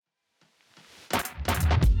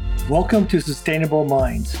Welcome to Sustainable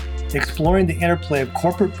Minds, exploring the interplay of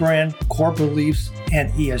corporate brand, core beliefs, and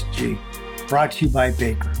ESG. Brought to you by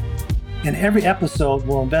Baker. In every episode,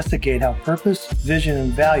 we'll investigate how purpose, vision,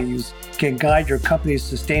 and values can guide your company's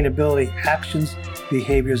sustainability actions,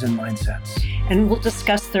 behaviors, and mindsets. And we'll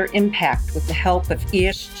discuss their impact with the help of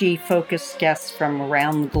ESG-focused guests from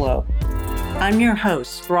around the globe. I'm your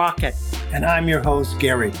host, Rocket. And I'm your host,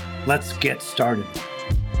 Gary. Let's get started.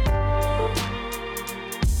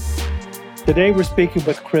 Today, we're speaking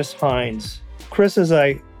with Chris Hines. Chris is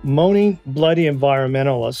a moaning, bloody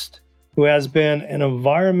environmentalist who has been an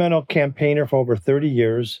environmental campaigner for over 30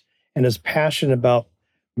 years and is passionate about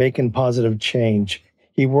making positive change.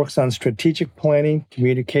 He works on strategic planning,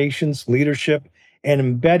 communications, leadership, and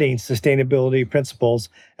embedding sustainability principles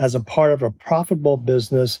as a part of a profitable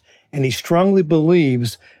business, and he strongly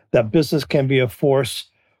believes that business can be a force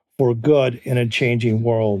for good in a changing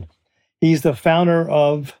world. He's the founder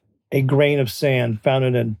of A Grain of Sand,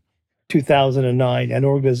 founded in 2009, an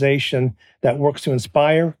organization that works to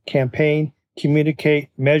inspire, campaign, communicate,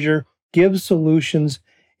 measure, give solutions,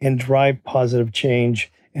 and drive positive change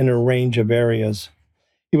in a range of areas.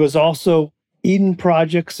 He was also Eden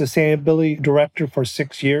Project Sustainability Director for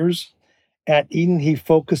 6 years. At Eden, he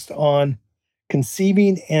focused on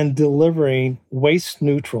conceiving and delivering waste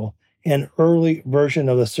neutral, an early version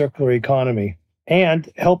of the circular economy, and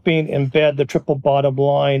helping embed the triple bottom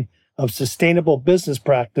line of sustainable business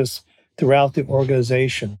practice throughout the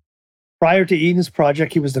organization. Prior to Eden's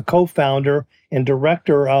project, he was the co-founder and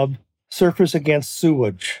director of Surfers Against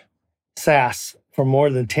Sewage, SAS, for more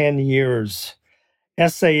than 10 years.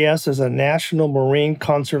 SAS is a national marine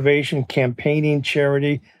conservation campaigning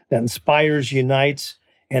charity that inspires, unites,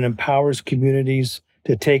 and empowers communities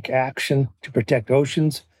to take action to protect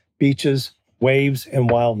oceans, beaches, waves, and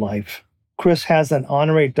wildlife. Chris has an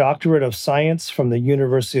honorary doctorate of science from the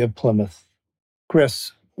University of Plymouth.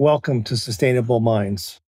 Chris, welcome to Sustainable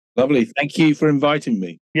Minds. Lovely. Thank you for inviting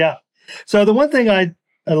me. Yeah. So the one thing I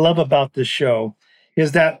love about this show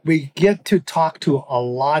is that we get to talk to a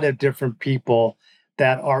lot of different people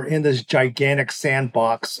that are in this gigantic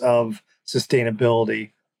sandbox of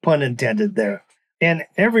sustainability, pun intended there. And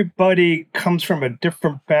everybody comes from a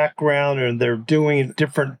different background and they're doing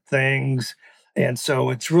different things. And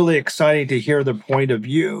so it's really exciting to hear their point of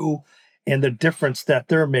view and the difference that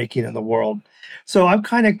they're making in the world. So I'm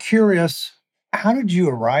kind of curious, how did you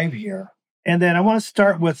arrive here? And then I want to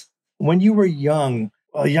start with when you were young,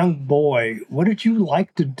 a young boy, what did you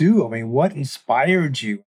like to do? I mean, what inspired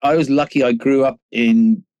you? I was lucky. I grew up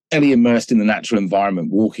fairly immersed in the natural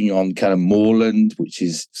environment, walking on kind of moorland, which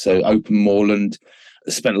is so open moorland.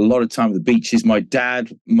 I spent a lot of time at the beaches. My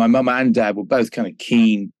mum and dad were both kind of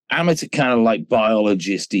keen amateur kind of like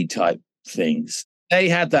biologist-y type things. They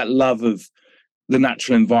had that love of the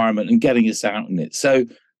natural environment and getting us out in it. So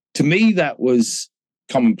to me, that was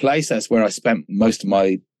commonplace. That's where I spent most of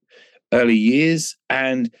my early years.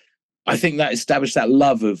 And I think that established that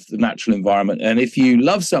love of the natural environment. And if you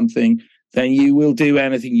love something, then you will do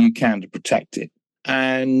anything you can to protect it.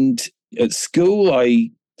 And at school,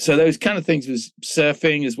 so those kind of things was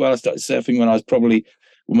surfing as well. I started surfing when I was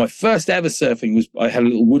my first ever surfing was, I had a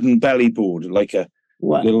little wooden belly board, like a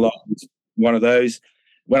little one of those,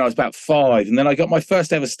 when I was about 5. And then I got my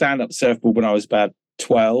first ever stand-up surfboard when I was about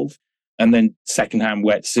 12. And then secondhand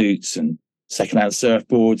wetsuits and secondhand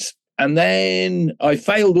surfboards. And then I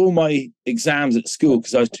failed all my exams at school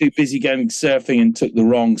because I was too busy going surfing and took the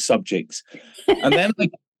wrong subjects. And then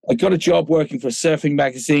I got a job working for a surfing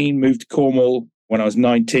magazine, moved to Cornwall when I was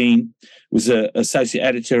 19, was an associate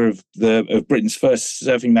editor of Britain's first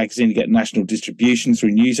surfing magazine to get national distribution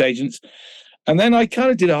through newsagents. And then I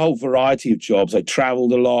kind of did a whole variety of jobs. I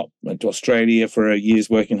traveled a lot, went to Australia for a year's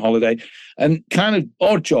working holiday, and kind of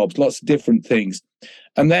odd jobs, lots of different things.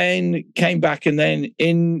 And then came back, and then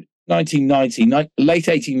in 1990, late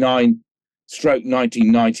 89 stroke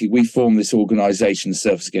 1990, we formed this organization,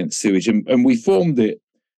 Surfers Against Sewage. And we formed it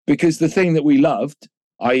because the thing that we loved,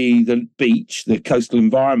 i.e. the beach, the coastal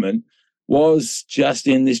environment, was just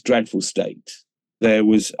in this dreadful state. There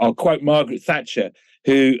was, I'll quote Margaret Thatcher,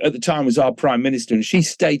 who at the time was our Prime Minister, and she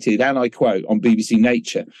stated, and I quote on BBC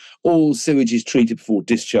Nature, all sewage is treated before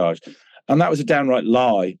discharge. And that was a downright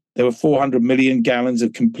lie. There were 400 million gallons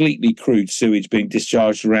of completely crude sewage being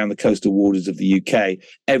discharged around the coastal waters of the UK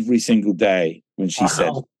every single day, when she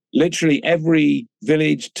said. Literally every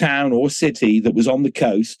village, town or city that was on the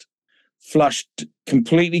coast flushed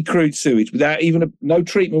completely crude sewage without even no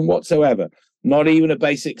treatment whatsoever, not even a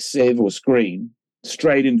basic sieve or screen,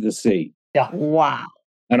 straight into the sea. Yeah. Wow.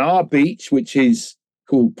 And our beach, which is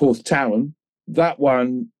called Porthtowan, that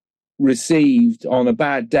one received on a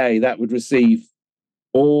bad day, that would receive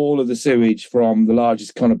all of the sewage from the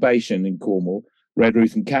largest conurbation in Cornwall,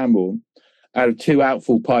 Redruth and Camborne, out of 2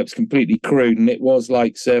 outfall pipes, completely crude. And it was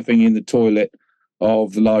like surfing in the toilet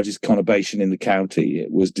of the largest conurbation in the county.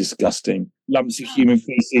 It was disgusting. Lumps of human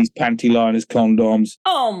feces, panty liners, condoms.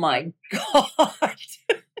 Oh my God.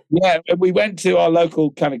 Yeah, and we went to our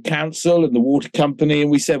local kind of council and the water company,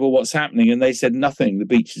 and we said, well, what's happening? And they said, nothing, the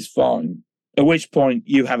beach is fine. At which point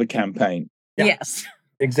you have a campaign. Yeah. Yes.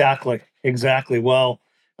 Exactly. Well,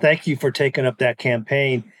 thank you for taking up that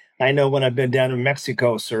campaign. I know when I've been down in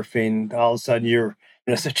Mexico surfing, all of a sudden you're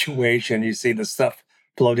in a situation, you see the stuff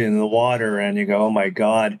floating in the water and you go, oh my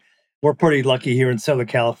God. We're pretty lucky here in Southern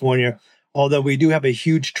California. Although we do have a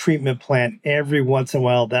huge treatment plant, every once in a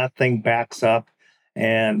while that thing backs up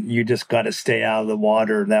and you just got to stay out of the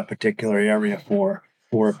water in that particular area for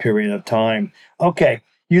a period of time. Okay,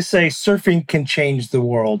 you say surfing can change the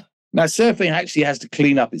world. Now, surfing actually has to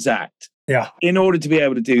clean up its act. Yeah. In order to be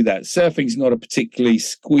able to do that, surfing's not a particularly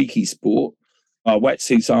squeaky sport. Our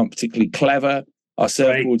wetsuits aren't particularly clever. Our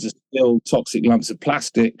surfboards are still toxic lumps of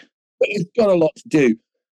plastic. But it's got a lot to do.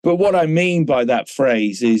 But what I mean by that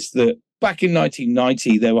phrase is that back in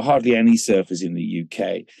 1990, there were hardly any surfers in the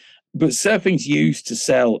UK. But surfing's used to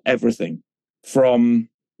sell everything from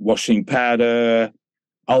washing powder,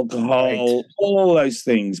 alcohol, all those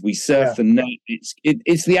things. We surf the net.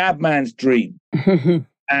 It's the ab man's dream.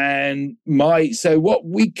 And so what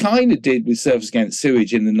we kind of did with Surfers Against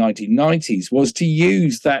Sewage in the 1990s was to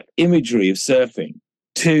use that imagery of surfing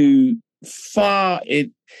to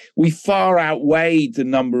we far outweighed the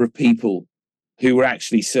number of people who were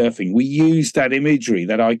actually surfing. We used that imagery,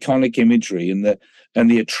 that iconic imagery, and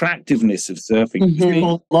the attractiveness of surfing.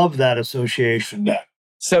 People love that association.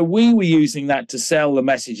 So we were using that to sell the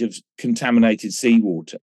message of contaminated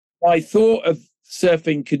seawater. My thought of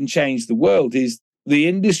surfing can change the world is the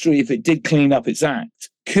industry, if it did clean up its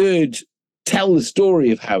act, could tell the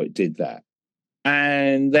story of how it did that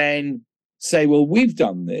and then say, well, we've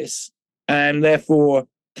done this, and therefore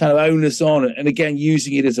kind of own us on it. And again,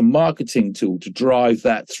 using it as a marketing tool to drive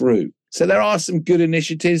that through. So there are some good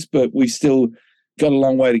initiatives, but we've still got a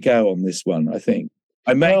long way to go on this one, I think.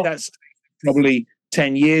 I made that probably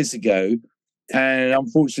 10 years ago, and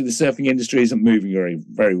unfortunately the surfing industry isn't moving very,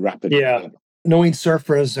 very rapidly. Yeah. Knowing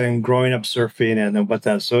surfers and growing up surfing and what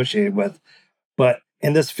that's associated with.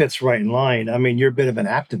 And this fits right in line. I mean, you're a bit of an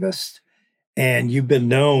activist and you've been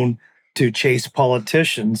known to chase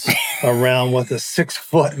politicians around with a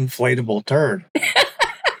 6-foot inflatable turd.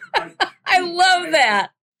 I love that.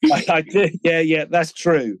 I did. Yeah, that's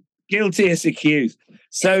true. Guilty as accused.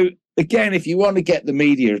 So again, if you want to get the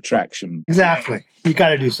media attraction. Exactly. You got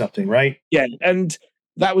to do something, right? Yeah. And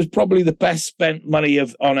that was probably the best spent money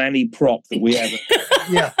on any prop that we ever.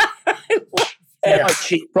 Yeah.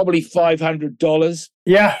 Cheap, probably $500.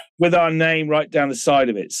 Yeah. With our name right down the side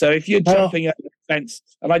of it. So if you're jumping over the fence,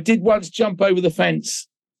 and I did once jump over the fence,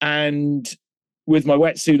 and with my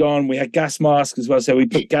wetsuit on, we had gas masks as well. So we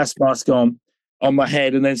put gas mask on my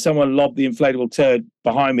head, and then someone lobbed the inflatable turd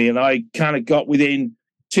behind me, and I kind of got within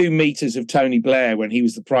 2 meters of Tony Blair when he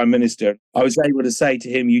was the Prime Minister. I was able to say to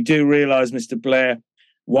him, you do realise, Mr. Blair,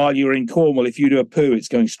 while you're in Cornwall, if you do a poo, it's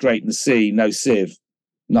going straight in the sea, no sieve,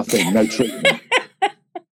 nothing, no treatment.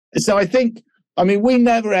 So I think, we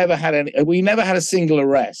never had a single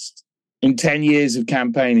arrest in 10 years of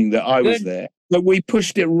campaigning that I was there, but we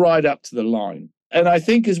pushed it right up to the line. And I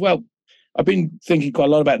think as well, I've been thinking quite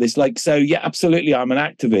a lot about this. Absolutely, I'm an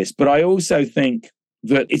activist, but I also think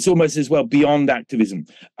that it's almost as well beyond activism.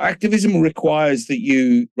 Activism requires that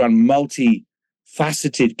you run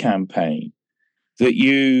multifaceted campaign, that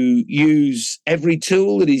you use every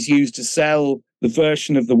tool that is used to sell the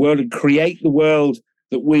version of the world and create the world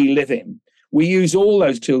that we live in. We use all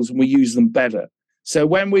those tools and we use them better. So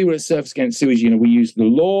when we were at Surfers Against Sewage, we used the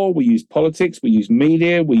law, we used politics, we used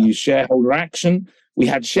media, we used shareholder action. We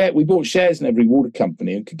bought shares in every water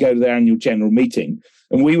company and could go to their annual general meeting,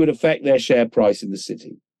 and we would affect their share price in the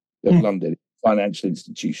city of London, financial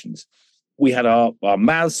institutions. We had our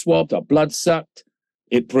mouths swabbed, our blood sucked.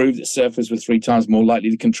 It proved that surfers were 3 times more likely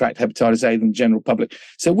to contract hepatitis A than the general public.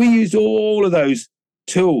 So we used all of those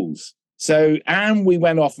tools. And we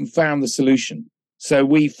went off and found the solution. So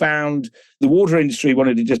we found the water industry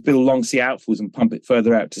wanted to just build long sea outfalls and pump it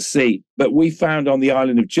further out to sea. But we found on the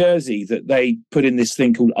island of Jersey that they put in this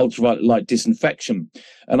thing called ultraviolet light disinfection.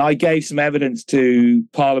 And I gave some evidence to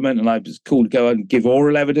Parliament, and I was called to go and give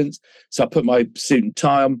oral evidence. So I put my suit and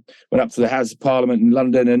tie on, went up to the House of Parliament in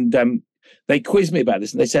London, and they quizzed me about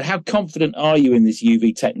this. And they said, how confident are you in this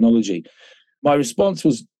UV technology? My response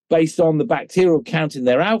was, based on the bacterial count in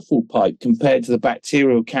their outfall pipe compared to the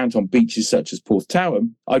bacterial count on beaches such as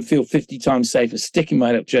Porthtowan, I'd feel 50 times safer sticking my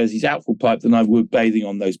head up Jersey's outfall pipe than I would bathing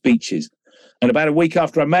on those beaches. And about a week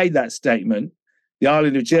after I made that statement, the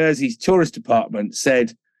Island of Jersey's tourist department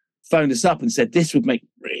phoned us up and said this would make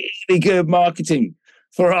really good marketing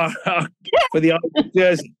for the Island of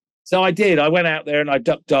Jersey. So I did. I went out there and I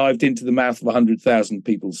duck dived into the mouth of 100,000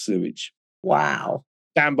 people's sewage. Wow.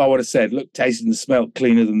 Stand by what I said. Looked, tasted, and smelt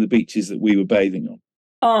cleaner than the beaches that we were bathing on.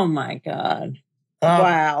 Oh my God.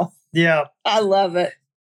 Wow. Yeah. I love it.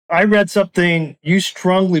 I read something. You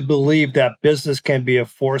strongly believe that business can be a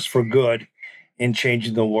force for good in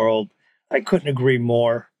changing the world. I couldn't agree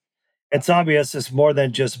more. It's obvious it's more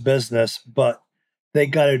than just business, but they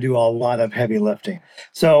got to do a lot of heavy lifting.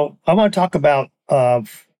 So I want to talk about A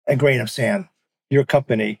Grain of Sand, your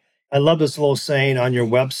company. I love this little saying on your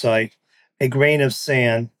website, a grain of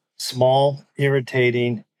sand, small,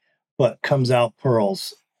 irritating, but comes out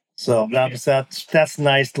pearls. So that's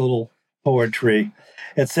nice little poetry.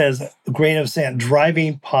 It says, a grain of sand,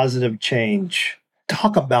 driving positive change.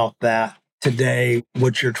 Talk about that today,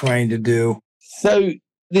 what you're trying to do. So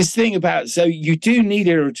this thing about, so you do need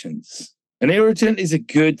irritants. An irritant is a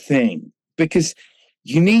good thing because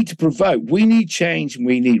you need to provoke. We need change and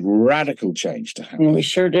we need radical change to happen. We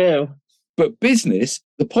sure do. But business,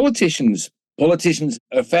 the politicians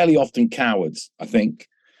are fairly often cowards, I think.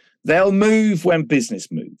 They'll move when business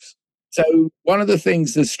moves. So one of the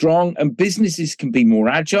things that's strong, and businesses can be more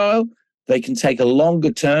agile. They can take a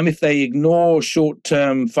longer term. If they ignore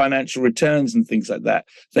short-term financial returns and things like that,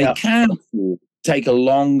 they can take a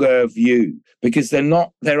longer view because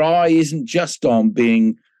their eye isn't just on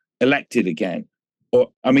being elected again. Or,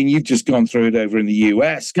 I mean, you've just gone through it over in the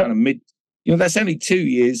US, kind of that's only 2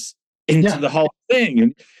 years into the whole thing.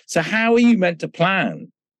 And so how are you meant to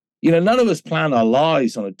plan? None of us plan our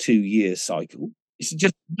lives on a 2-year cycle. It's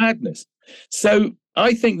just madness. So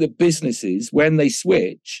I think that businesses, when they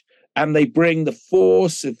switch and they bring the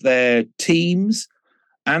force of their teams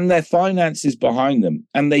and their finances behind them,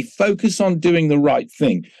 and they focus on doing the right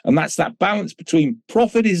thing, and that's that balance between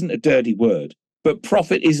profit isn't a dirty word, but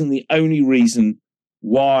profit isn't the only reason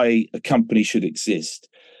why a company should exist.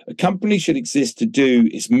 A company should exist to do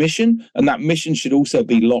its mission, and that mission should also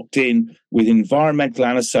be locked in with environmental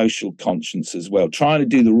and a social conscience as well, trying to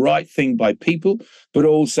do the right thing by people, but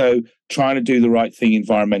also trying to do the right thing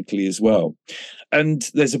environmentally as well. And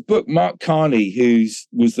there's a book, Mark Carney, who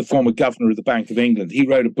was the former governor of the Bank of England. He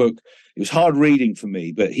wrote a book, it was hard reading for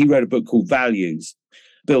me, but he wrote a book called Values,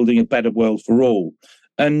 Building a Better World for All.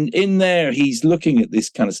 And in there, he's looking at this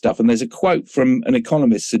kind of stuff. And there's a quote from an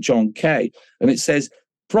economist, Sir John Kay, and it says,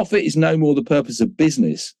 profit is no more the purpose of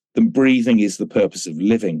business than breathing is the purpose of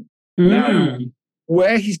living. Now,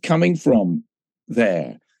 where he's coming from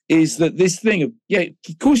there is that this thing of,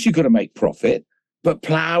 of course you've got to make profit, but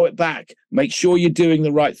plow it back. Make sure you're doing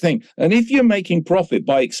the right thing. And if you're making profit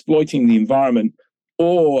by exploiting the environment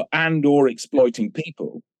or exploiting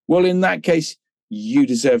people, well, in that case, you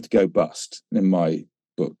deserve to go bust, in my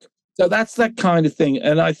book. So that's that kind of thing.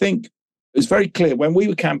 And I think it's very clear when we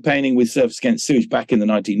were campaigning with Surfers Against Sewage back in the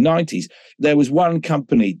 1990s, there was one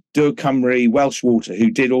company, Dŵr Cymru, Welsh Water,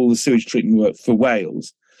 who did all the sewage treatment work for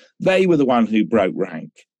Wales. They were the one who broke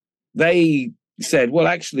rank. They said, well,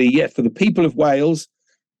 actually, for the people of Wales,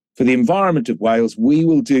 for the environment of Wales, we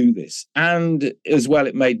will do this. And as well,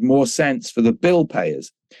 it made more sense for the bill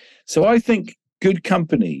payers. So I think good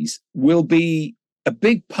companies will be a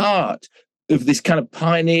big part of this kind of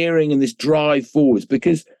pioneering and this drive forwards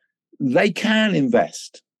because they can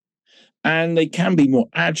invest and they can be more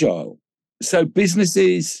agile. So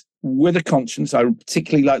businesses with a conscience, I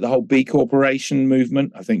particularly like the whole B Corporation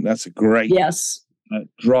movement. I think that's a great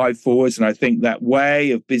drive forwards. And I think that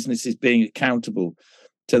way of businesses being accountable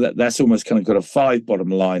to that's almost kind of got a 5 bottom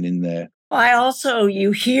line in there.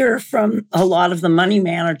 You hear from a lot of the money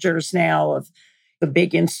managers now of the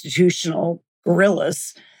big institutional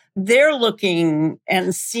gorillas. They're looking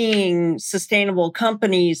and seeing sustainable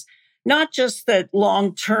companies, not just that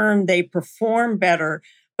long-term they perform better,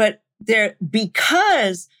 but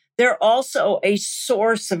because they're also a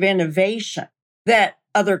source of innovation that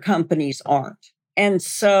other companies aren't. And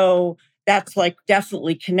so that's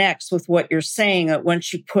definitely connects with what you're saying, that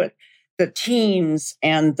once you put the teams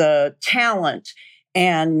and the talent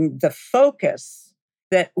and the focus,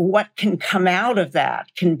 that what can come out of that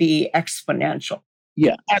can be exponential.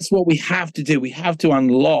 Yeah, that's what we have to do. We have to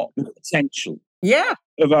unlock the potential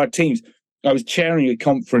of our teams. I was chairing a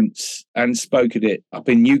conference and spoke at it up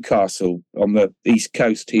in Newcastle on the East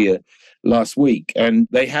Coast here last week. And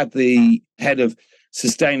they had the head of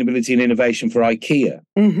sustainability and innovation for IKEA.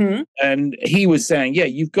 Mm-hmm. And he was saying, yeah,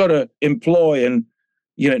 you've got to employ and,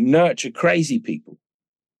 nurture crazy people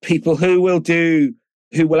who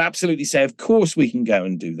will absolutely say, of course we can go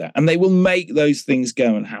and do that. And they will make those things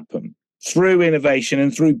go and happen through innovation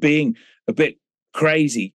and through being a bit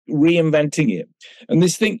crazy, reinventing it. And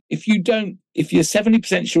this thing, if you're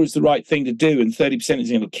 70% sure it's the right thing to do and 30% is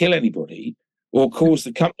going to kill anybody or cause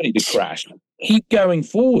the company to crash, keep going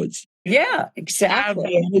forwards. Yeah, exactly. Have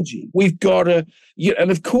the energy. We've got to,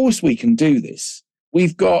 and of course we can do this.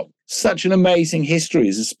 We've got such an amazing history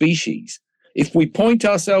as a species. If we point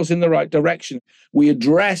ourselves in the right direction, we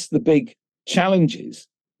address the big challenges,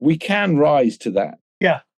 we can rise to that.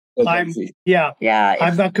 Yeah. I'm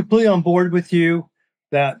not completely on board with you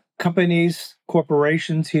that companies,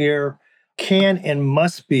 corporations here can and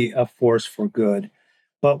must be a force for good.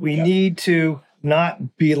 But we need to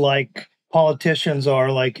not be like politicians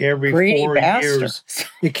are, like every Greedy 4 years.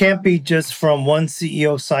 It can't be just from one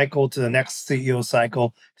CEO cycle to the next CEO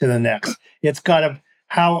cycle to the next. There's got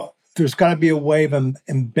to be a way of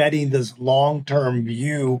embedding this long-term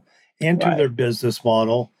view into their business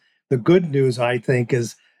model. The good news, I think,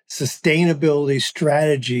 is sustainability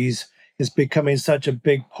strategies is becoming such a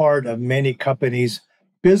big part of many companies'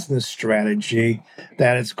 business strategy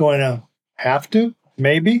that it's going to have to,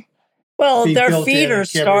 maybe. Well, their feet are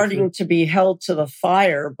starting to be held to the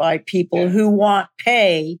fire by people who want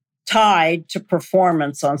pay tied to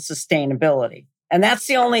performance on sustainability. And that's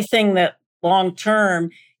the only thing that long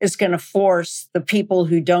term is going to force the people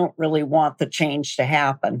who don't really want the change to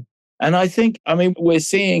happen. And I think, we're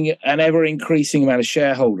seeing an ever increasing amount of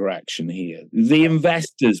shareholder action here. The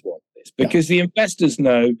investors want this because the investors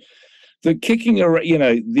know that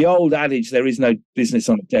the old adage, there is no business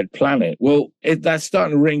on a dead planet. Well, that's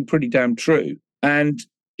starting to ring pretty damn true. And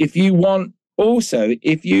if you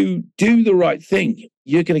do the right thing,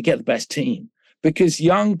 you're going to get the best team because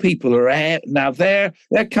young people are now they're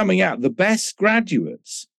coming out, the best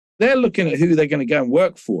graduates. They're looking at who they're going to go and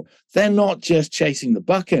work for. They're not just chasing the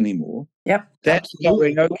buck anymore. Yep. They're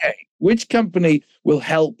going, okay, which company will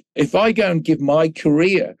help? If I go and give my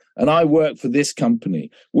career and I work for this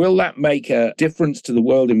company, will that make a difference to the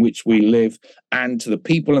world in which we live and to the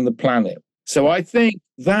people and the planet? So I think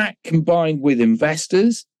that combined with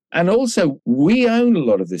investors, and also we own a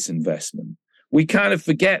lot of this investment. We kind of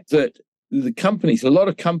forget that a lot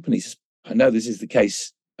of companies, I know this is the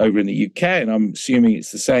case over in the UK, and I'm assuming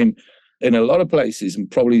it's the same in a lot of places and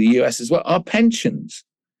probably the US as well, are pensions.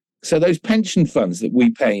 So those pension funds that we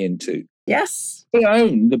pay into, yes, we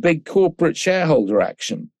own the big corporate shareholder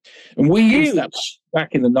action. And we used that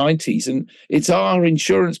back in the 90s, and it's our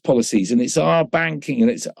insurance policies and it's our banking and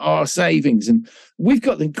it's our savings. And we've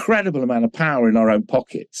got an incredible amount of power in our own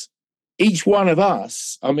pockets. Each one of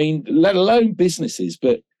us, let alone businesses,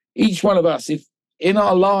 but each one of us, if in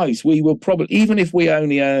our lives, we will probably, even if we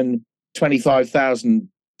only earn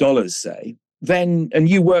 $25,000, say, and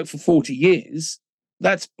you work for 40 years,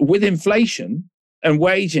 that's with inflation and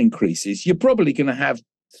wage increases, you're probably going to have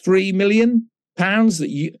 £3 million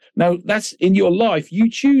now that's in your life. You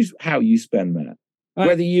choose how you spend that,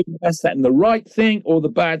 whether you invest that in the right thing or the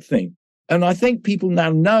bad thing. And I think people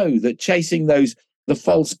now know that chasing the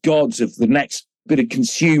false gods of the next bit of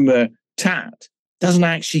consumer tat doesn't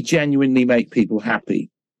actually genuinely make people happy.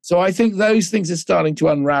 So I think those things are starting to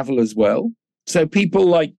unravel as well. So people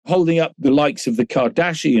like holding up the likes of the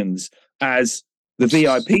Kardashians as the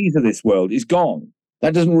VIPs of this world is gone.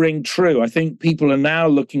 That doesn't ring true. I think people are now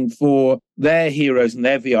looking for their heroes and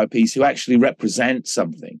their VIPs who actually represent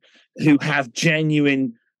something, who have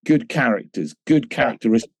genuine good characteristics,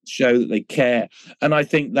 show that they care. And I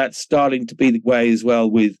think that's starting to be the way as well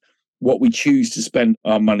with what we choose to spend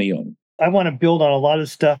our money on. I want to build on a lot of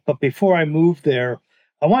stuff, but before I move there,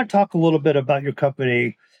 I want to talk a little bit about your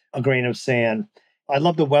company, A Grain of Sand. I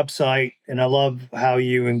love the website and I love how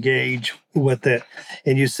you engage with it.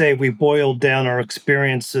 And you say we boiled down our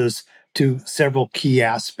experiences to several key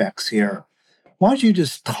aspects here. Why don't you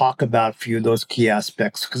just talk about a few of those key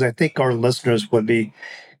aspects? Because I think our listeners would be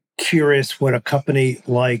curious what a company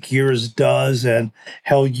like yours does and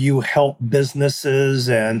how you help businesses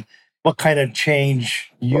and what kind of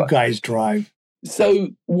change you guys drive. So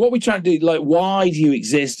what we try to do, why do you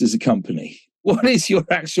exist as a company? What is your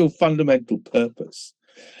actual fundamental purpose?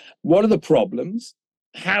 What are the problems?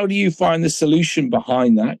 How do you find the solution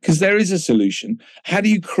behind that? Because there is a solution. How do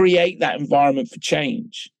you create that environment for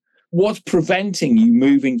change? What's preventing you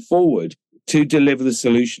moving forward to deliver the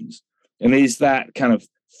solutions? And is that kind of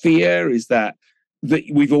fear? Is that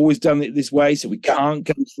we've always done it this way, so we can't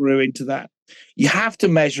go through into that? You have to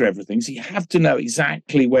measure everything. So you have to know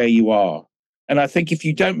exactly where you are And I think if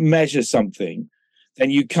you don't measure something, then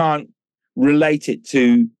you can't relate it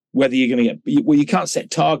to whether you're going to get, well, you can't set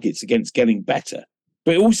targets against getting better.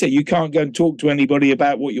 But also, you can't go and talk to anybody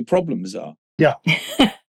about what your problems are. Yeah.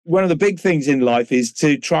 One of the big things in life is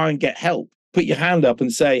to try and get help. Put your hand up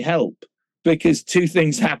and say help, because two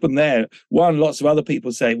things happen there. One, lots of other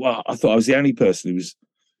people say, well, I thought I was the only person who was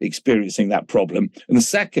experiencing that problem. And the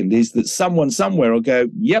second is that someone somewhere will go,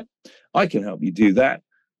 yep, I can help you do that.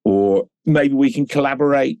 Or maybe we can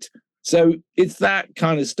collaborate. So it's that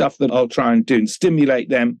kind of stuff that I'll try and do and stimulate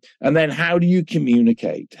them. And then how do you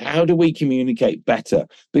communicate? How do we communicate better?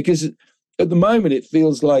 Because at the moment it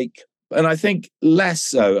feels like, and I think less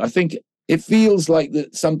so, I think it feels like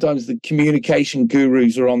that sometimes the communication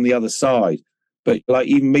gurus are on the other side. But like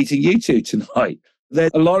even meeting you two tonight,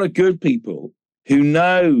 there's a lot of good people who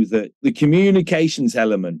know that the communications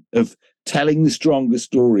element of telling the stronger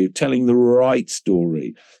story, of telling the right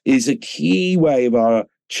story, is a key way of our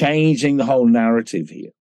changing the whole narrative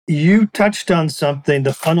here. You touched on something,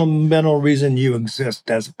 the fundamental reason you exist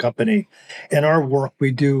as a company. In our work,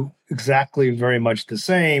 we do exactly very much the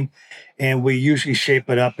same. And we usually shape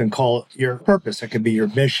it up and call it your purpose. It could be your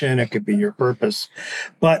mission, it could be your purpose.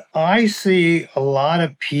 But I see a lot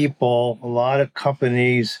of people, a lot of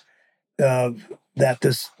companies that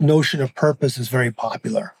this notion of purpose is very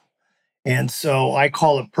popular. And so I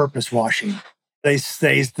call it purpose washing. They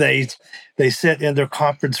sit in their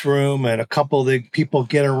conference room and a couple of the people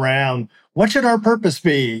get around. What should our purpose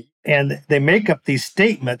be? And they make up these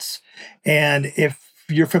statements. And if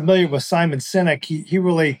you're familiar with Simon Sinek, he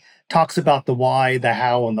really talks about the why, the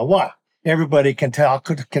how, and the what. Everybody can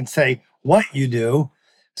say what you do.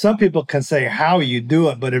 Some people can say how you do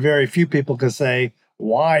it, but very few people can say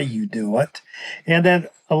why you do it. And then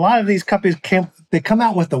a lot of these companies come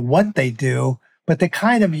out with the what they do, but they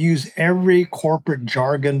kind of use every corporate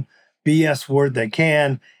jargon BS word they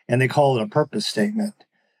can, and they call it a purpose statement.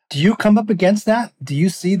 Do you come up against that? Do you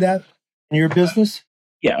see that in your business?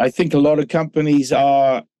 Yeah, I think a lot of companies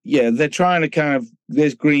are, they're trying to kind of,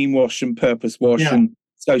 there's greenwash and purpose wash and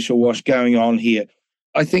social wash going on here.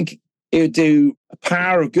 I think it would do a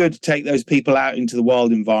power of good to take those people out into the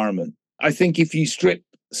wild environment. I think if you strip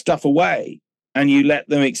stuff away and you let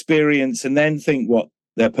them experience and then think what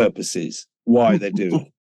their purpose is, why they're doing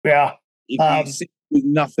it. Yeah. If you sit with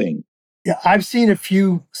nothing. Yeah, I've seen a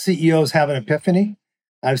few CEOs have an epiphany.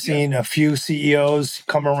 I've seen a few CEOs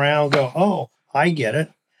come around and go, oh, I get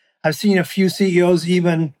it. I've seen a few CEOs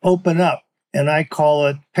even open up, and I call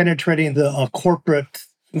it penetrating the corporate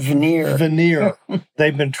veneer.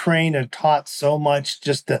 They've been trained and taught so much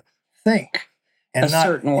just to think and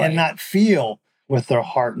not feel with their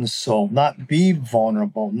heart and soul, not be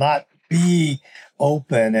vulnerable, not be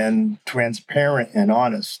open and transparent and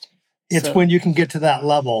honest. It's when you can get to that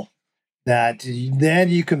level that then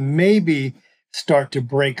you can maybe start to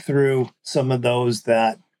break through some of those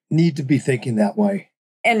that need to be thinking that way.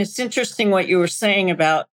 And it's interesting what you were saying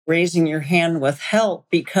about raising your hand with help,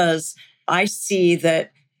 because I see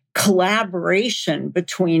that collaboration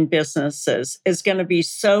between businesses is going to be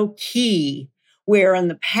so key, where in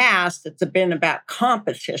the past it's been about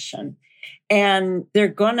competition. And they're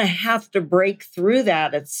going to have to break through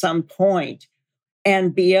that at some point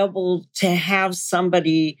and be able to have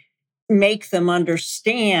somebody make them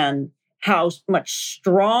understand how much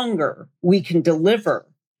stronger we can deliver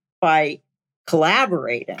by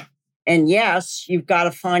collaborating. And yes, you've got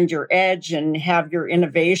to find your edge and have your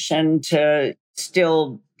innovation to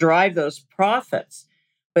still drive those profits.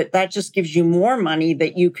 But that just gives you more money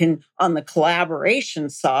that you can, on the collaboration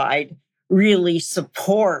side, really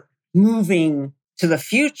support moving to the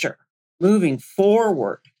future, moving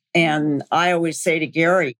forward. And I always say to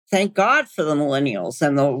Gary, thank God for the millennials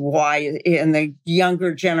and the Y and the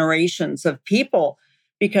younger generations of people,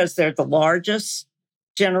 because they're the largest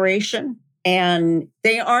generation and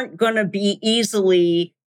they aren't going to be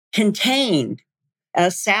easily contained.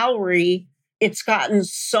 A salary, it's gotten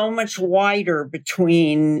so much wider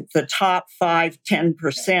between the top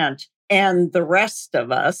 5-10% and the rest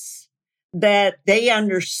of us that they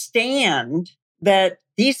understand that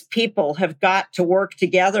these people have got to work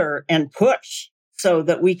together and push so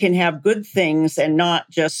that we can have good things and not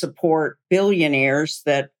just support billionaires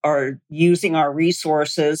that are using our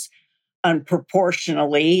resources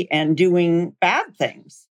unproportionally and doing bad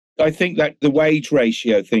things. I think that the wage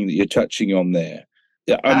ratio thing that you're touching on there,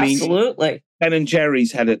 Absolutely. Ben and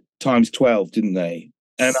Jerry's had it times 12, didn't they?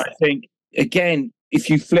 And I think, again, if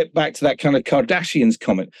you flip back to that kind of Kardashians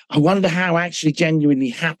comment, I wonder how actually genuinely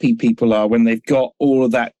happy people are when they've got all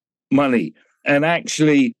of that money. And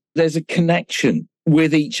actually, there's a connection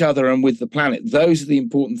with each other and with the planet. Those are the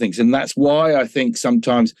important things. And that's why I think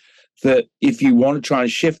sometimes that if you want to try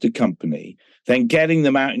and shift a company, then getting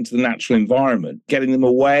them out into the natural environment, getting them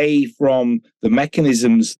away from the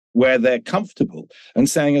mechanisms where they're comfortable and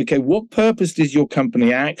saying, okay, what purpose does your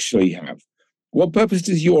company actually have? What purpose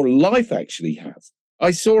does your life actually have?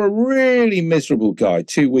 I saw a really miserable guy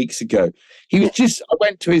 2 weeks ago. I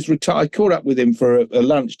went to his I caught up with him for a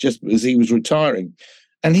lunch just as he was retiring.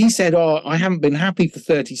 And he said, I haven't been happy for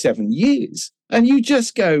 37 years. And you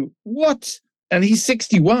just go, what? And he's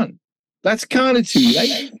 61. That's kind of too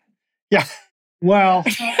late. Yeah. Well,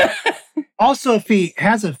 also, if he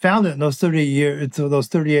hasn't found it in those 30 years, those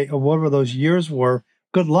 38 or whatever those years were,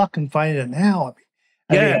 good luck in finding it now.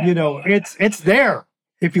 I mean, it's there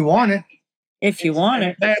if you want it. If you want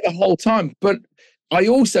it. There the whole time. But I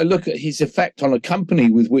also look at his effect on a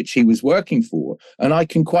company with which he was working for, and I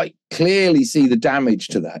can quite clearly see the damage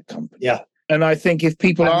to that company. Yeah. And I think if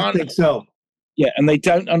people I think so. Yeah, and they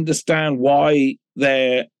don't understand why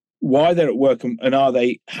they're at work and are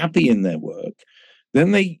they happy in their work,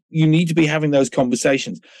 then you need to be having those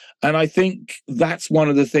conversations. And I think that's one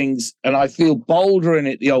of the things, and I feel bolder in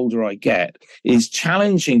it the older I get, is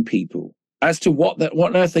challenging people as to what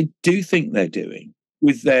on earth they do think they're doing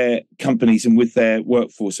with their companies and with their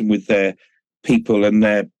workforce and with their people and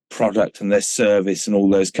their product and their service and all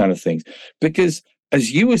those kind of things. Because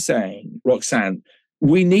as you were saying, Roxanne,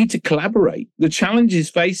 we need to collaborate. The challenges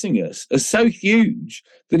facing us are so huge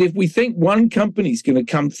that if we think one company's going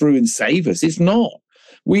to come through and save us, it's not.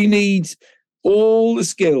 We need all the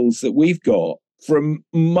skills that we've got from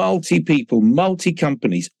multi-people,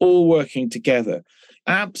 multi-companies, all working together.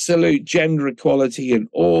 Absolute gender equality and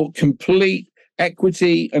all complete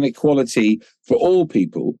equity and equality for all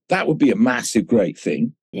people. That would be a massive, great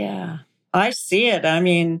thing. Yeah, I see it. I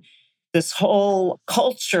mean, this whole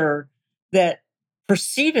culture that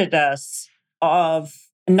preceded us of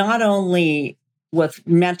not only with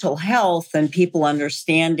mental health and people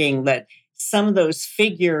understanding that some of those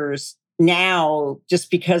figures now, just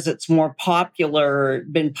because it's more popular,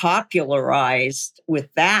 been popularized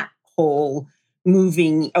with that whole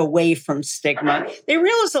moving away from stigma, they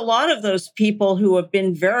realize a lot of those people who have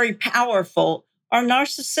been very powerful are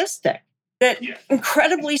narcissistic, that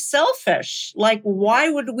incredibly selfish. Like, why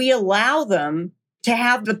would we allow them to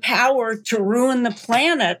have the power to ruin the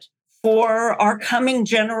planet for our coming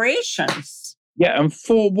generations? Yeah, and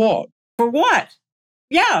for what? For what?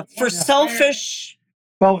 Yeah, for selfish.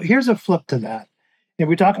 Well, here's a flip to that. If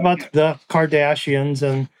we talk about the Kardashians,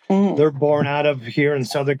 and they're born out of here in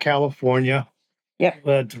Southern California. Yeah.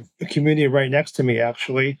 A community right next to me,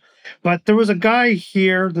 actually. But there's a guy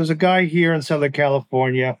here in Southern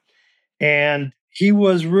California, and he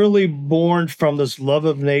was really born from this love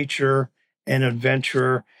of nature and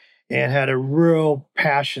adventure and had a real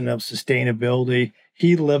passion of sustainability.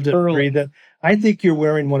 He lived it, breathed it. I think you're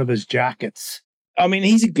wearing one of his jackets. I mean,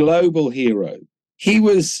 he's a global hero. He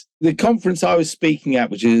was the conference I was speaking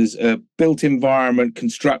at, which is a built environment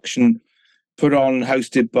construction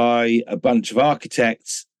hosted by a bunch of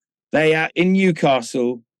architects. They are in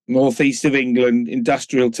Newcastle, northeast of England,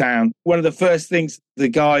 industrial town. One of the first things the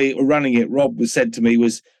guy running it, Rob, said to me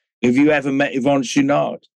was, have you ever met Yvon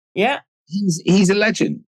Chouinard? Yeah. He's a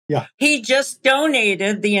legend. Yeah. He just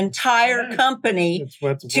donated the entire company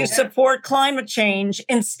to support climate change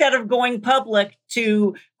instead of going public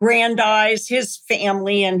to grandize his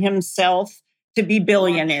family and himself to be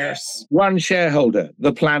billionaires. One shareholder,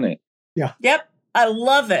 the planet. Yeah. Yep. I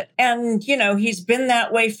love it. And, he's been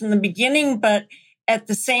that way from the beginning, but at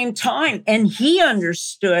the same time, and he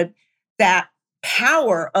understood that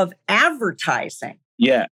power of advertising.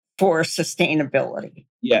 Yeah. For sustainability.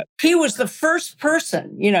 Yeah. He was the first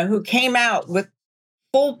person, who came out with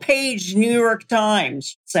full page New York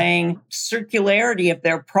Times saying circularity of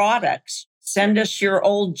their products. Send us your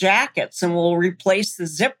old jackets and we'll replace the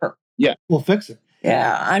zipper. Yeah. We'll fix it.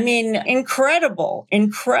 Yeah. I mean, incredible.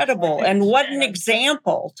 And what an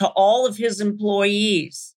example to all of his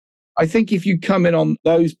employees. I think if you come in on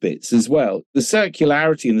those bits as well, the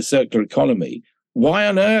circularity and the circular economy, why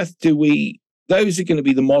on earth those are going to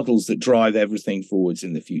be the models that drive everything forwards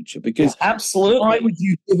in the future. Because absolutely, why would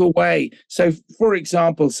you give away? So, for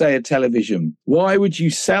example, say a television, why would you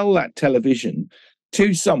sell that television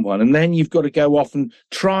to someone and then you've got to go off and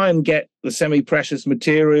try and get the semi-precious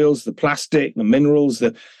materials, the plastic, the minerals,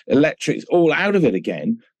 the electrics, all out of it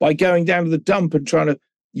again by going down to the dump and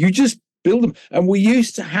you just build them. And we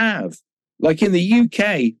used to have, like in the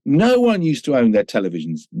UK, no one used to own their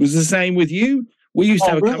televisions. It was the same with you. We used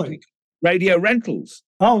to have a company, Radio Rentals.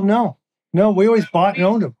 Oh, no, we always bought and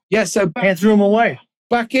owned them. Yeah, so and threw them away.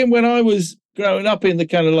 Back in when I was growing up in the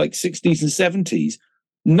kind of like 60s and 70s,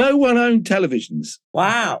 no one owned televisions.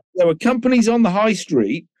 Wow. There were companies on the high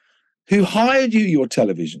street who hired you your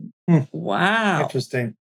television. Wow.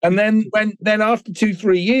 Interesting. And then after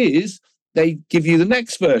 2-3 years, they give you the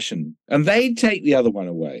next version and they take the other one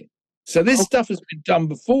away. So this stuff has been done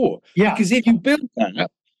before. Yeah. Because if you build that,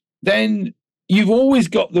 then you've always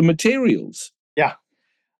got the materials. Yeah,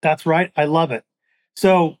 that's right. I love it.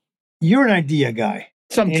 So you're an idea guy.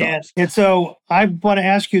 Sometimes. And so I want to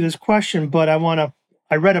ask you this question, but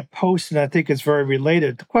I read a post and I think it's very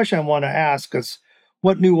related. The question I want to ask is,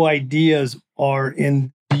 what new ideas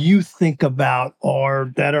do you think about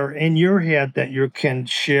or that are in your head that you can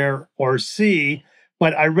share or see?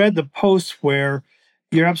 But I read the post where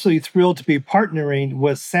you're absolutely thrilled to be partnering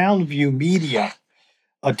with Soundview Media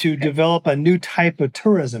to develop a new type of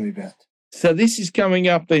tourism event. So this is coming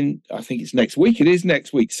up I think it's next week. It is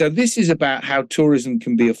next week. So this is about how tourism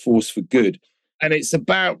can be a force for good. And it's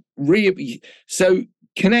about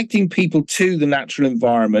connecting people to the natural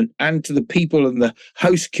environment and to the people and the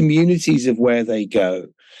host communities of where they go.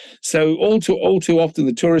 So all too often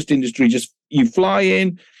the tourist industry you fly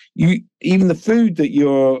in, even the food that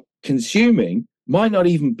you're consuming might not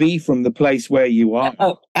even be from the place where you are.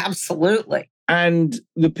 Oh, absolutely. And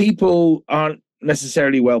the people aren't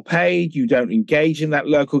necessarily well paid. You don't engage in that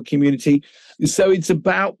local community. So it's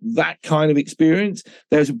about that kind of experience.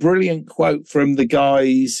 There's a brilliant quote from the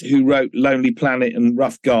guys who wrote Lonely Planet and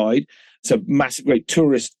Rough Guide. So massive, great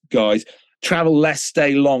tourist guys. Travel less,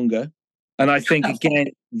 stay longer. And I think, again,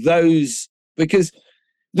 because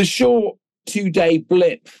the short 2-day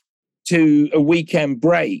blip to a weekend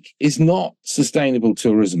break is not sustainable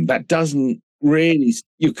tourism. That doesn't really,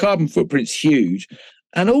 your carbon footprint's huge.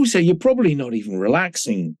 And also, you're probably not even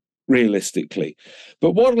relaxing realistically.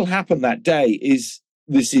 But what will happen that day is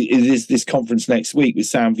this conference next week with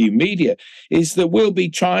Soundview Media, is that we'll be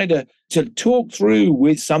trying to talk through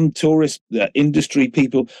with some tourist industry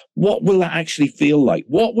people, what will that actually feel like?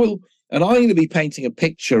 And I'm going to be painting a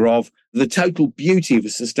picture of the total beauty of a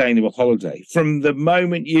sustainable holiday from the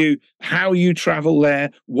moment how you travel there,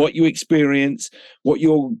 what you experience, what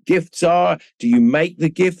your gifts are. Do you make the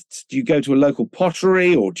gifts? Do you go to a local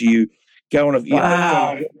pottery or do you go on a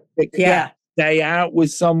day out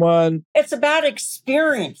with someone? It's about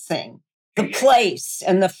experiencing the place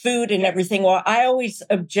and the food and everything. Well, I always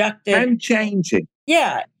objected. And changing.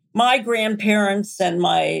 Yeah. My grandparents and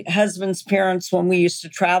my husband's parents, when we used to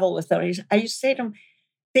travel with them, I used to say to them,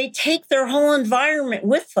 they take their whole environment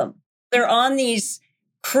with them. They're on these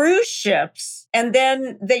cruise ships and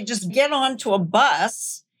then they just get onto a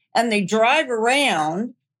bus and they drive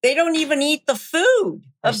around. They don't even eat the food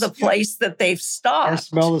of the place that they've stopped. Or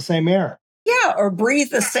smell the same air. Yeah, or breathe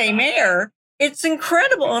the same air. It's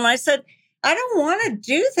incredible. And I said, I don't want to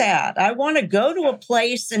do that. I want to go to a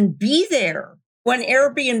place and be there. When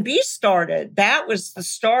Airbnb started, that was the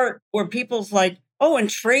start where people's like, oh, and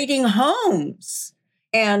trading homes.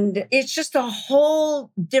 And it's just a whole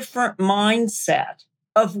different mindset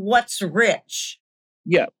of what's rich.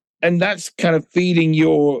 Yeah. And that's kind of feeding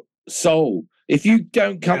your soul. If you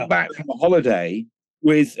don't come back from a holiday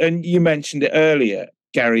and you mentioned it earlier,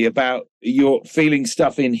 Gary, about your feeling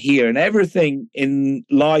stuff in here, and everything in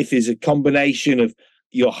life is a combination of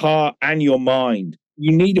your heart and your mind.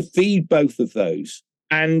 You need to feed both of those.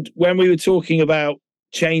 And when we were talking about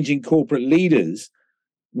changing corporate leaders,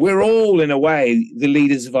 we're all, in a way, the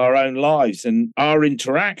leaders of our own lives and our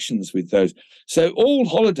interactions with those. So all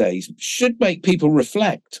holidays should make people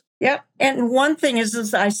reflect. Yeah. And one thing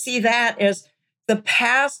is I see that as the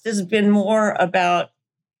past has been more about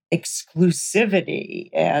exclusivity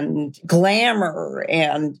and glamour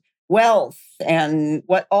and wealth and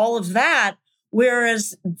all of that.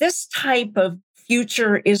 Whereas this type of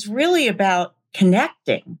future is really about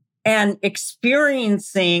connecting and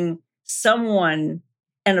experiencing someone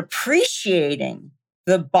and appreciating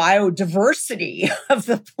the biodiversity of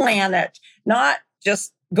the planet, not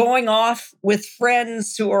just going off with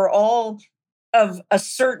friends who are all of a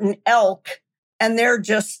certain ilk and they're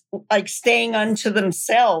just like staying unto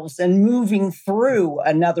themselves and moving through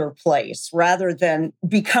another place rather than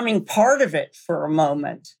becoming part of it for a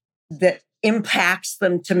moment that impacts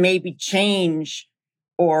them to maybe change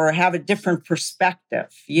or have a different perspective.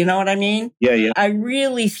 You know what I mean? Yeah. I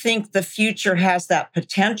really think the future has that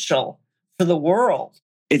potential for the world.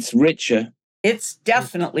 It's richer. It's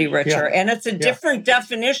definitely richer. And it's a different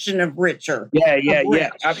definition of richer. Yeah,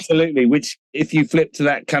 absolutely. Which, if you flip to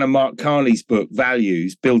that kind of Mark Carney's book,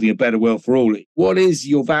 Values, Building a Better World for All, what is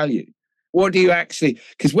your value? What do you actually...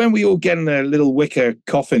 Because when we all get in a little wicker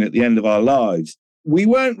coffin at the end of our lives, we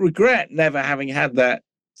won't regret never having had that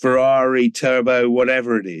Ferrari, turbo,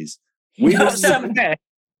 whatever it is. We were there,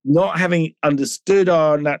 not having understood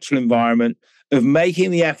our natural environment, of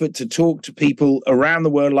making the effort to talk to people around the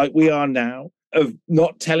world like we are now, of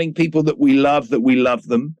not telling people that we love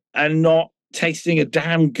them, and not tasting a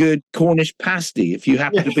damn good Cornish pasty if you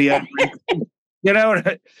happen to be over in, you know,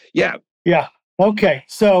 yeah. Yeah. Okay.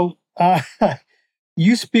 So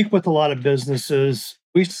you speak with a lot of businesses.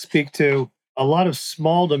 We speak to a lot of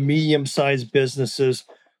small to medium-sized businesses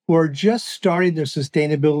who are just starting their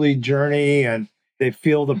sustainability journey, and they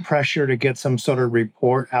feel the pressure to get some sort of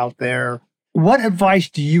report out there. What advice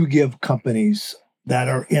do you give companies that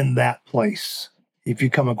are in that place if you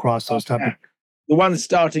come across those type of... The ones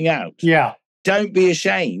starting out. Yeah. Don't be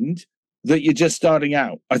ashamed that you're just starting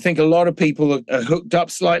out. I think a lot of people are hooked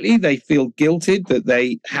up slightly. They feel guilted that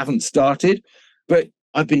they haven't started. But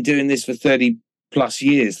I've been doing this for 30 plus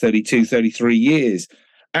years, 32, 33 years.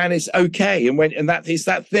 And it's okay. And that is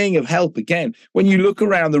that thing of help again. When you look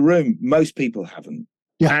around the room, most people haven't.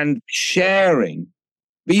 Yeah. And sharing,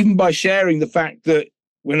 even by sharing the fact that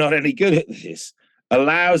we're not any good at this,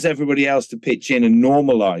 allows everybody else to pitch in and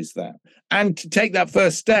normalize that. And to take that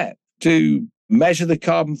first step to measure the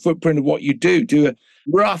carbon footprint of what you do a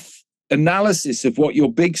rough analysis of what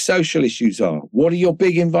your big social issues are. What are your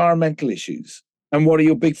big environmental issues? And what are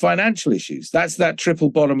your big financial issues? That's that triple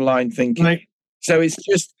bottom line thinking. Right. So it's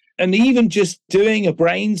just, and even just doing a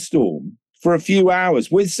brainstorm for a few hours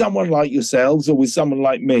with someone like yourselves or with someone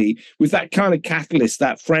like me, with that kind of catalyst,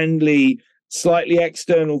 that friendly, slightly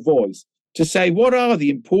external voice, to say, what are the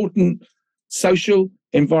important social,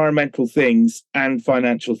 environmental things and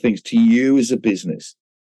financial things to you as a business?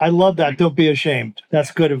 I love that. Don't be ashamed.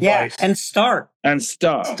 That's good advice. Yeah, and start.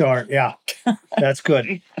 Start, yeah. That's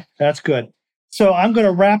good. That's good. So I'm going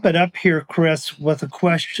to wrap it up here, Chris, with a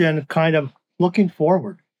question kind of looking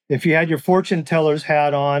forward. If you had your fortune teller's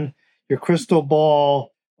hat on, your crystal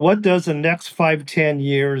ball, what does the next 5, 10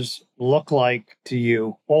 years look like to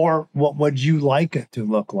you? Or what would you like it to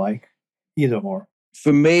look like? Either or.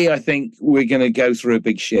 For me, I think we're going to go through a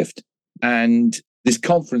big shift. And this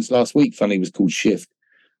conference last week, funny, was called Shift.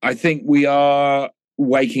 I think we are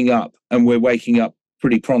waking up, and we're waking up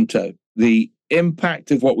pretty pronto. The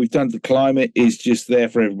impact of what we've done to the climate is just there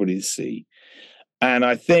for everybody to see. And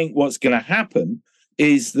I think what's going to happen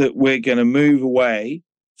is that we're going to move away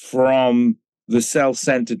from the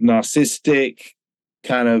self-centered, narcissistic,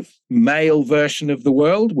 kind of male version of the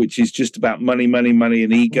world, which is just about money, money, money,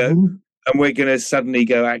 and ego. Mm-hmm. And we're going to suddenly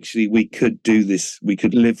go, actually, we could do this. We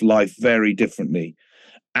could live life very differently.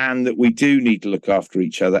 And that we do need to look after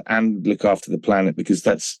each other and look after the planet, because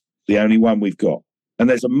that's the only one we've got. And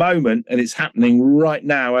there's a moment, and it's happening right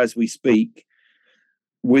now as we speak.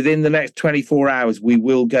 Within the next 24 hours, we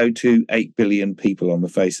will go to 8 billion people on the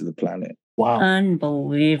face of the planet. Wow.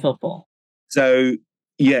 Unbelievable. So,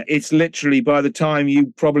 yeah, it's literally by the time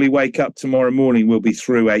you probably wake up tomorrow morning, we'll be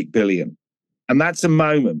through 8 billion. And that's a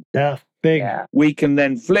moment. Yeah, big. Yeah. We can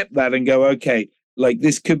then flip that and go, okay, like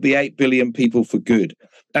this could be 8 billion people for good.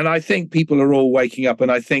 And I think people are all waking up.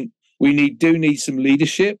 And I think we do need some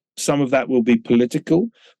leadership. Some of that will be political,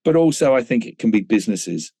 but also I think it can be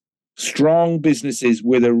businesses. Strong businesses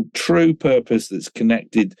with a true purpose that's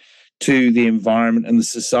connected to the environment and the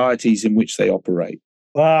societies in which they operate.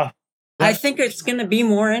 Wow. I think it's going to be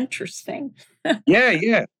more interesting.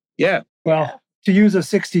 Yeah. Well, to use a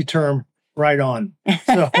 60 term, right on.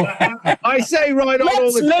 So I say right on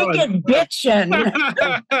all the time. Let's make it bitchin'.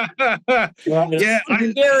 Yeah,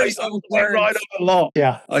 I say right on a lot.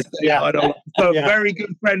 Yeah. I say right on a lot. So a very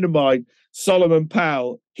good friend of mine, Solomon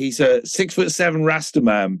Powell, he's a 6'7" Rasta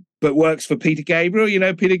man, but works for Peter Gabriel. You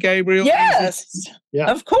know Peter Gabriel? Yes,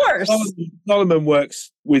 of course. Solomon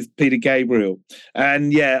works with Peter Gabriel.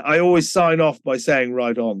 And yeah, I always sign off by saying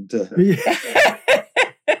right on to her.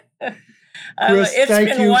 Chris, it's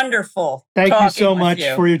been wonderful. Thank you so much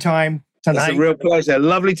for your time tonight. It's a real pleasure.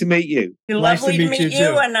 Lovely to meet you. Lovely to meet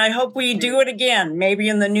you, and I hope we do it again, maybe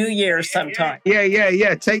in the new year sometime.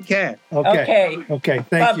 Yeah. Take care. Okay.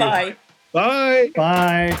 Thank you. Bye.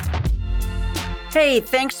 Bye. Hey,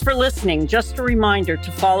 thanks for listening. Just a reminder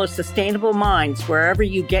to follow Sustainable Minds wherever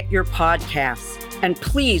you get your podcasts. And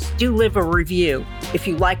please do leave a review if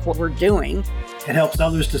you like what we're doing. It helps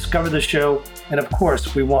others discover the show. And of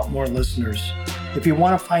course, we want more listeners. If you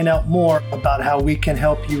want to find out more about how we can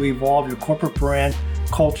help you evolve your corporate brand,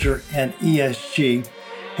 culture, and ESG,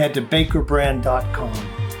 head to bakerbrand.com.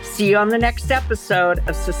 See you on the next episode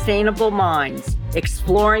of Sustainable Minds,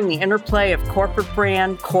 exploring the interplay of corporate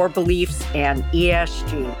brand, core beliefs, and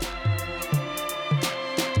ESG.